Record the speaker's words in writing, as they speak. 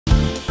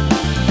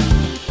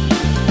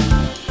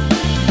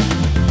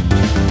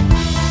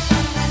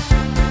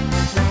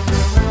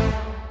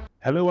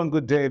Hello and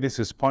good day. This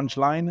is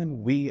Punchline,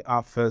 and we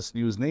are First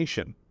News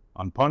Nation.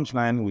 On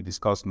Punchline, we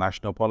discuss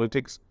national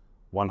politics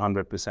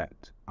 100%.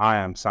 I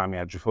am Sami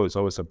Ajifo. It's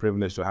always a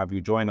privilege to have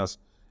you join us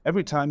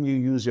every time you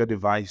use your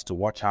device to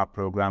watch our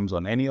programs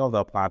on any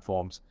other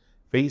platforms,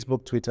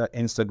 Facebook, Twitter,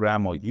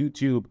 Instagram, or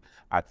YouTube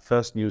at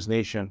First News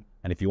Nation.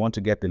 And if you want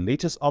to get the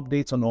latest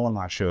updates on all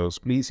our shows,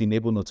 please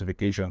enable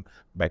notification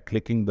by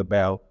clicking the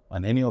bell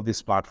on any of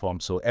these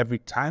platforms. So every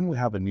time we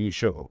have a new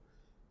show,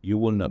 you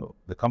will know.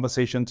 The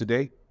conversation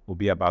today will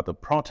be about the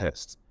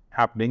protests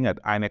happening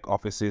at INEC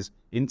offices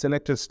in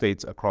selected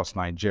states across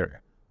Nigeria.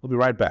 We'll be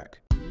right back.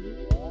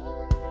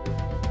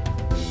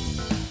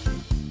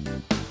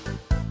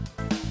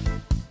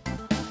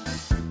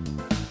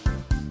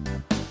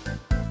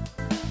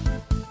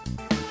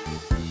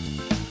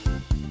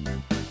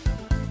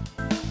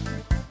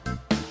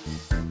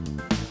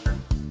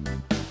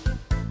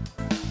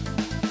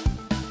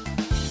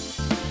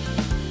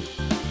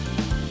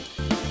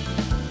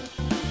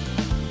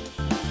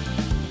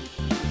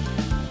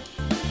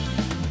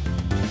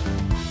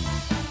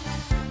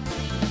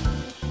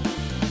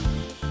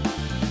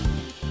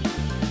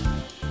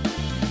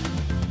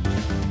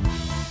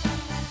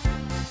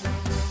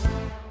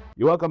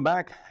 You're welcome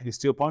back. It's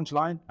still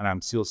Punchline, and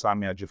I'm still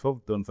Sami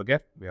Ajifo. Don't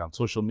forget, we're on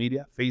social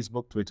media,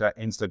 Facebook, Twitter,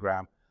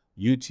 Instagram,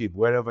 YouTube,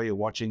 wherever you're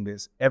watching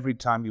this. Every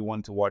time you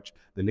want to watch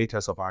the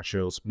latest of our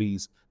shows,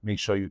 please make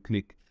sure you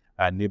click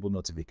enable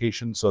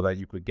notifications so that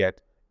you could get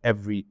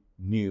every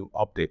new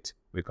update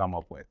we come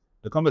up with.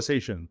 The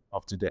conversation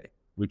of today,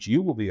 which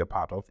you will be a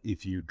part of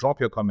if you drop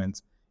your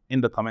comments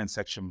in the comment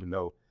section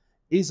below,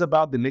 is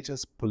about the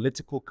latest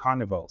political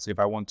carnivals, if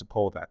I want to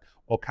call that,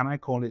 or can I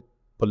call it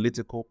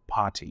political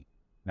party?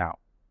 Now,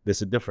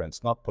 there's a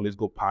difference, not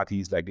political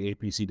parties like the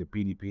APC, the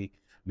PDP,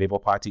 Labour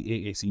Party,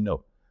 AAC,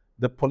 no.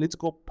 The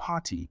political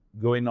party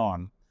going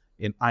on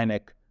in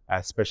INEC,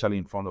 especially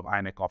in front of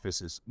INEC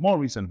offices, more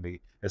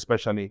recently,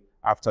 especially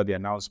after the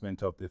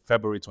announcement of the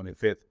February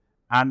 25th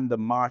and the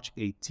March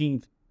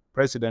 18th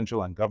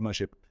presidential and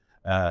governorship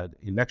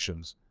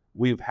elections,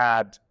 we've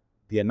had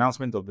the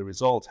announcement of the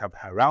results have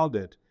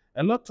heralded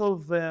a lot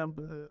of,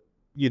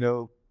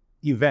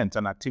 events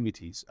and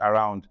activities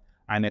around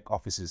INEC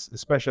offices,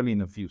 especially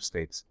in a few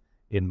states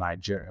in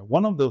Nigeria.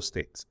 One of those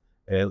states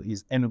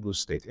is Enugu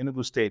State.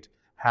 Enugu State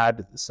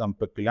had some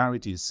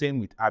peculiarities, same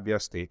with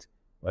Abia State,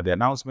 where the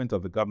announcement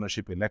of the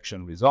governorship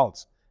election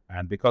results,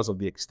 and because of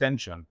the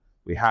extension,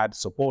 we had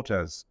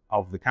supporters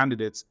of the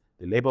candidates,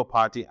 the Labour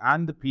Party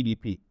and the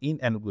PDP in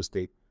Enugu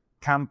State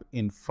camp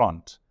in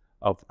front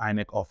of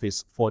INEC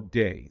office for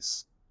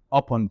days,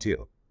 up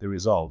until the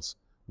results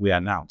we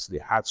announced. They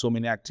had so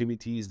many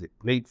activities. They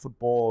played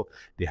football,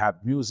 they had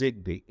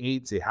music, they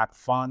ate, they had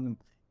fun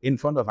in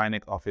front of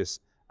INEC office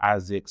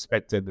as they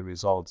expected the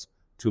results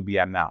to be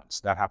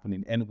announced. That happened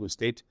in Enugu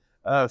State.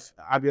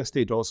 Abia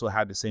State also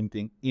had the same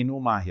thing in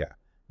Umuahia,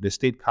 the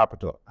state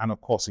capital, and of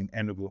course in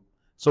Enugu.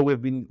 So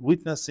we've been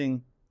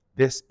witnessing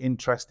this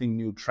interesting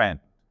new trend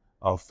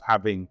of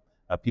having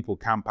people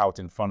camp out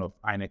in front of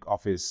INEC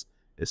office,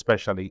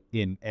 especially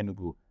in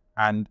Enugu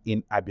and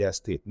in Abia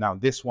State. Now,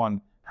 this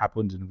one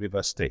happened in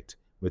Rivers State.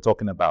 We're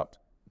talking about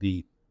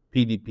the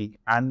PDP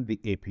and the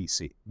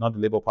APC, not the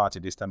Labour Party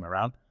this time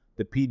around,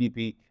 the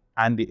PDP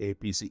and the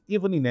APC.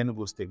 Even in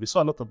Enugu State, we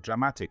saw a lot of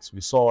dramatics.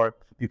 We saw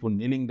people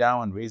kneeling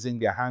down and raising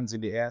their hands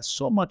in the air.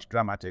 So much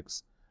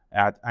dramatics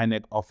at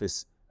INEC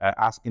office,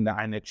 asking the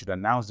INEC should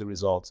announce the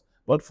results.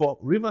 But for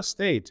Rivers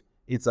State,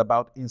 it's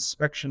about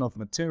inspection of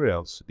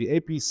materials.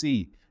 The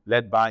APC,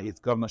 led by its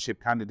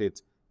governorship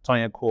candidate,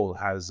 Tonya Cole,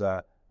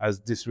 has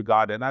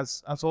disregarded,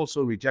 has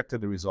also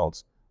rejected the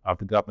results of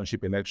the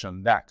governorship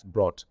election that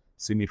brought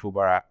Simi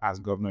Fubara as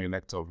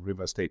governor-elect of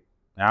Rivers State.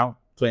 Now,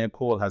 Tonya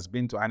Cole has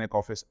been to INEC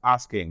office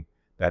asking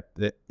that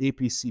the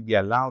APC be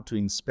allowed to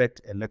inspect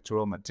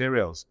electoral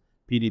materials.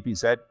 PDP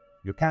said,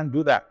 you can't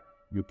do that.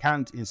 You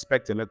can't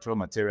inspect electoral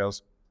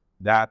materials.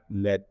 That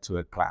led to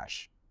a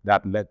clash.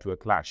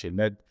 It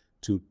led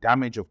to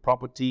damage of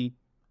property.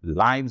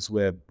 Lives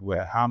were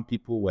harmed.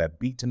 People were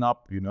beaten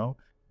up,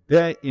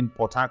 They're in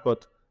Port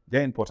Harcourt,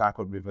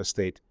 Rivers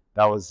State.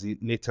 That was the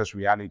latest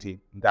reality.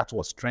 That's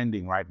what's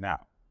trending right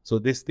now. So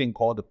this thing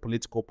called the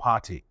political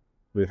party.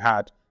 We've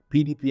had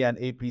PDP and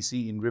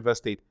APC in Rivers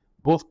State,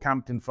 both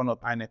camped in front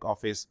of INEC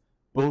office,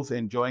 both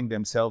enjoying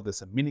themselves.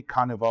 There's a mini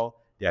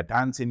carnival. They're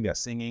dancing, they're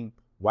singing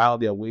while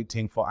they're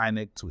waiting for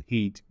INEC to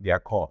heed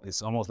their call.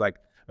 It's almost like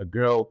a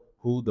girl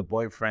who the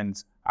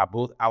boyfriends are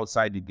both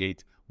outside the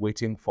gate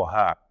waiting for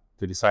her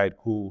to decide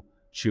who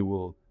she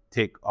will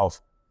take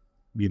off,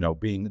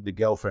 being the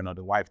girlfriend or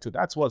the wife too.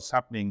 That's what's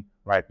happening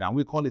right now.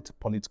 We call it a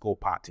political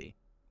party.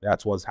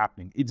 That's what's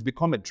happening. It's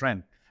become a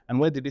trend. And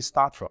where did it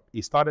start from?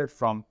 It started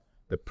from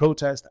the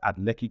protest at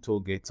Lekki Toll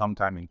Gate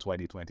sometime in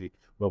 2020,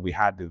 where we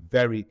had the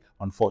very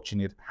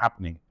unfortunate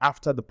happening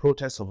after the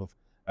protest of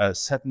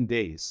certain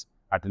days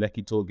at the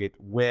Lekki Toll Gate,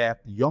 where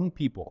young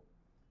people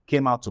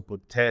came out to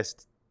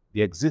protest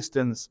the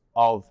existence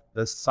of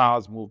the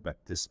SARS movement,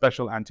 the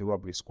Special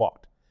Anti-Robbery Squad.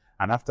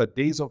 And after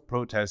days of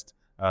protest,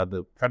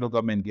 the federal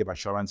government gave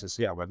assurances,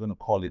 yeah, we're going to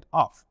call it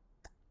off.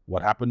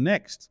 What happened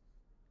next?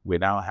 We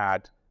now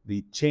had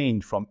the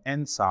change from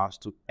End SARS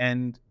to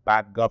End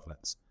Bad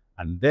Governance.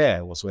 And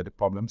there was where the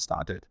problem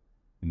started.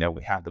 And then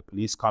we had the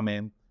police come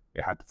in,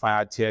 we had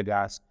fire, tear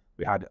gas,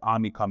 we had the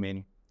army come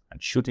in,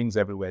 and shootings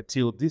everywhere.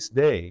 Till this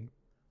day,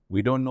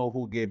 we don't know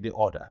who gave the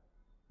order.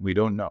 We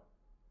don't know.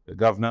 The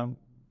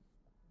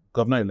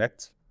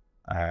governor-elect,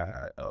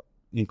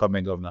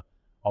 incumbent governor,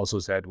 also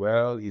said,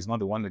 well, he's not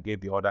the one that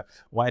gave the order.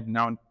 Why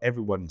now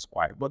everyone is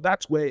quiet? But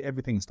that's where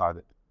everything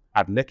started.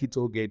 At Lekki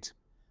Toll Gate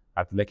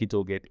in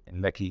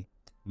Lekki,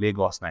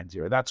 Lagos,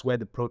 Nigeria. That's where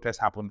the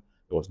protest happened.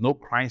 There was no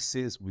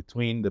crisis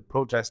between the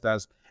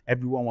protesters.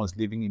 Everyone was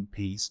living in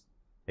peace,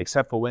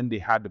 except for when they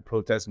had the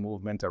protest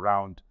movement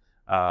around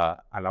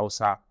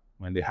Alausa,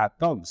 when they had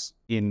thugs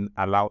in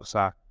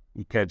Alausa,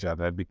 Ikeja,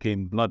 that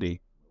became bloody.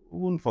 We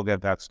won't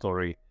forget that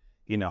story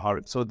in a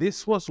hurry. So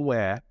this was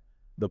where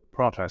the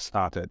protest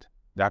started.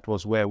 That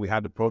was where we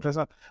had the protest.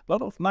 A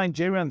lot of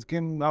Nigerians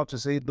came out to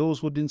say, those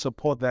who didn't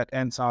support that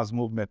End SARS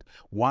movement,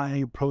 why are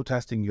you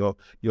protesting?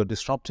 You're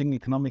disrupting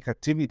economic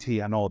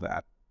activity and all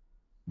that.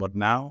 But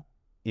now,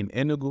 in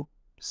Enugu,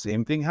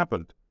 same thing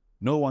happened.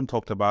 No one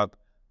talked about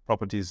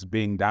properties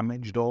being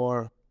damaged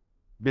or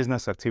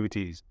business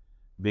activities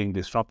being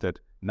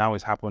disrupted. Now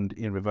it's happened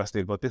in Rivers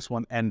State, but this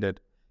one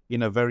ended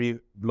in a very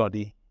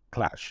bloody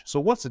clash. So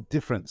what's the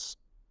difference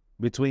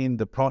between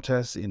the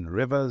protests in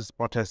Rivers,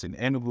 protests in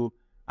Enugu,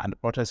 and the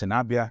protests in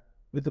Abia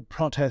with the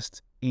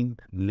protest in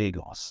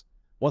Lagos?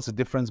 What's the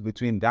difference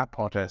between that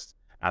protest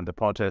and the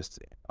protest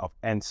of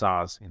End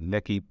SARS in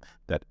Lekki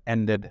that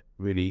ended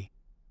really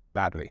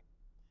badly?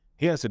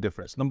 Here's the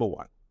difference. Number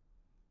one,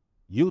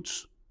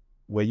 youths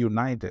were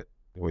united.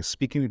 They were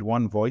speaking with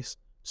one voice,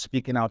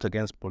 speaking out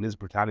against police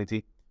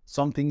brutality,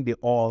 something they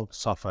all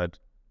suffered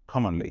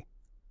commonly.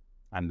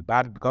 And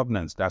bad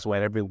governance, that's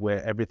where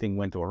everything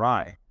went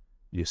awry.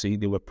 You see,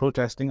 they were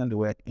protesting and they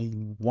were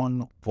in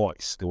one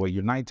voice. They were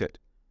united.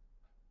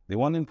 The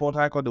one in Port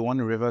Harcourt, the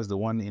one in Rivers, the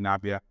one in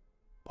Abia,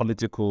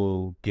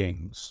 political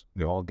games.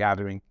 They're all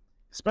gathering,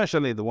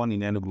 especially the one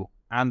in Enugu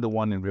and the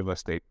one in Rivers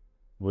State.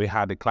 We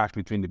had a clash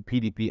between the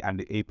PDP and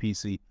the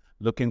APC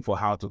looking for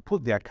how to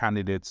put their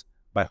candidates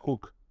by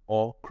hook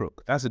or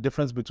crook. That's the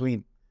difference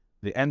between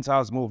the End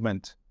SARS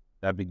movement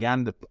that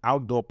began the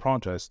outdoor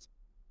protest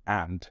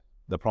and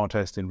the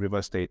protest in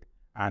Rivers State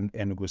and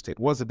Enugu State.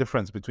 What's the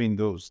difference between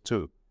those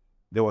two?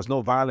 There was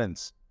no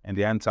violence in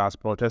the End SARS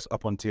protest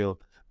up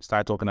until we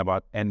started talking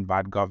about end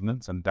bad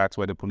governance, and that's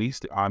where the police,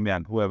 the army,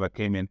 and whoever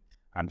came in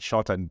and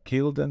shot and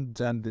killed, and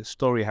the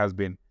story has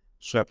been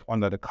swept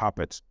under the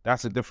carpet.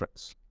 That's the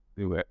difference.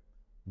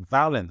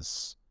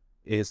 Violence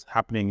is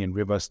happening in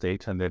Rivers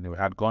State, and then we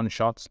had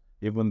gunshots.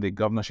 Even the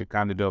governorship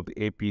candidate of the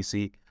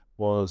APC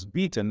was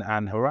beaten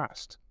and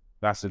harassed.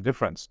 That's the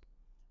difference.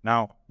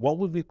 Now, what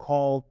would we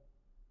call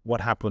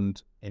what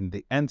happened in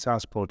the End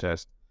SARS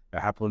protest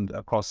that happened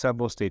across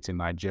several states in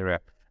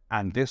Nigeria,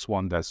 and this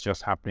one that's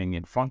just happening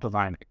in front of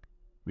INEC?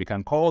 We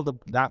can call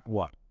that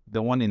one,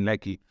 the one in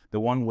Lekki,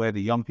 the one where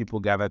the young people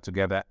gathered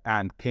together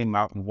and came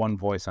out in one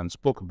voice and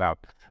spoke about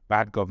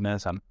bad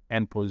governance and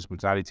end police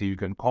brutality. You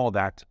can call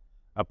that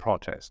a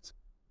protest.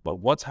 But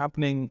what's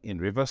happening in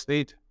Rivers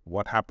State,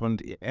 what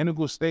happened in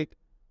Enugu State,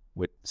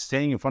 with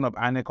staying in front of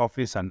INEC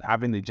office and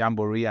having the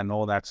jamboree and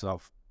all that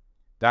stuff,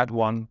 that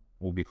one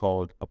will be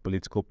called a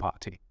political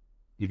party.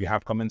 If you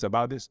have comments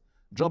about this,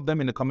 drop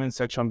them in the comment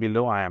section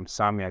below. I am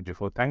Sami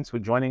Ajifo. Thanks for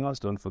joining us.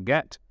 Don't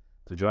forget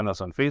to join us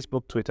on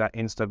Facebook, Twitter,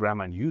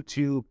 Instagram, and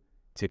YouTube.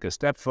 Take a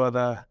step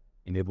further,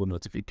 enable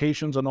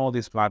notifications on all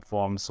these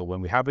platforms, so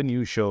when we have a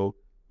new show,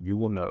 you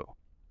will know.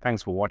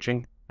 Thanks for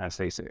watching and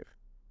stay safe.